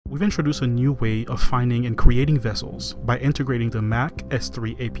We've introduced a new way of finding and creating vessels by integrating the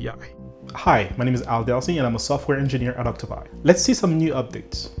MACS3 API. Hi, my name is Al Delcy and I'm a software engineer at Octopi. Let's see some new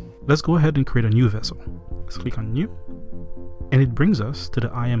updates. Let's go ahead and create a new vessel. Let's click on New, and it brings us to the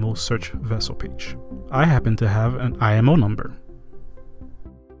IMO search vessel page. I happen to have an IMO number.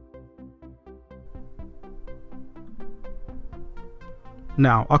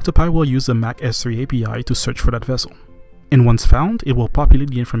 Now, Octopi will use the MACS3 API to search for that vessel. And once found, it will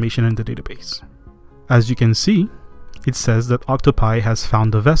populate the information in the database. As you can see, it says that Octopi has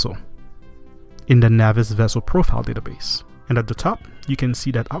found the vessel in the Navis vessel profile database. And at the top, you can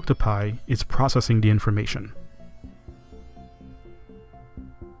see that Octopi is processing the information.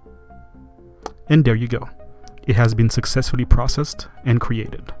 And there you go. It has been successfully processed and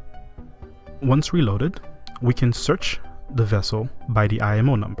created. Once reloaded, we can search the vessel by the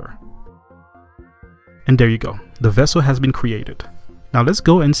IMO number. And there you go. The vessel has been created. Now let's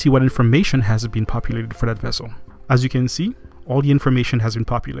go and see what information has been populated for that vessel. As you can see, all the information has been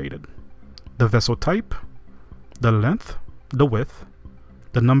populated. The vessel type, the length, the width,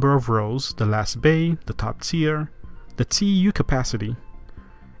 the number of rows, the last bay, the top tier, the TEU capacity,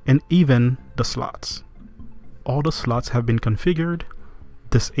 and even the slots. All the slots have been configured,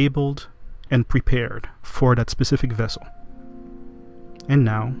 disabled, and prepared for that specific vessel. And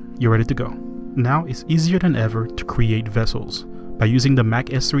now you're ready to go. Now it's easier than ever to create vessels by using the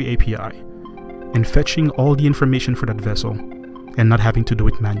MACS3 API and fetching all the information for that vessel and not having to do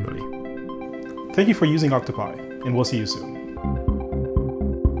it manually. Thank you for using Octopi, and we'll see you soon.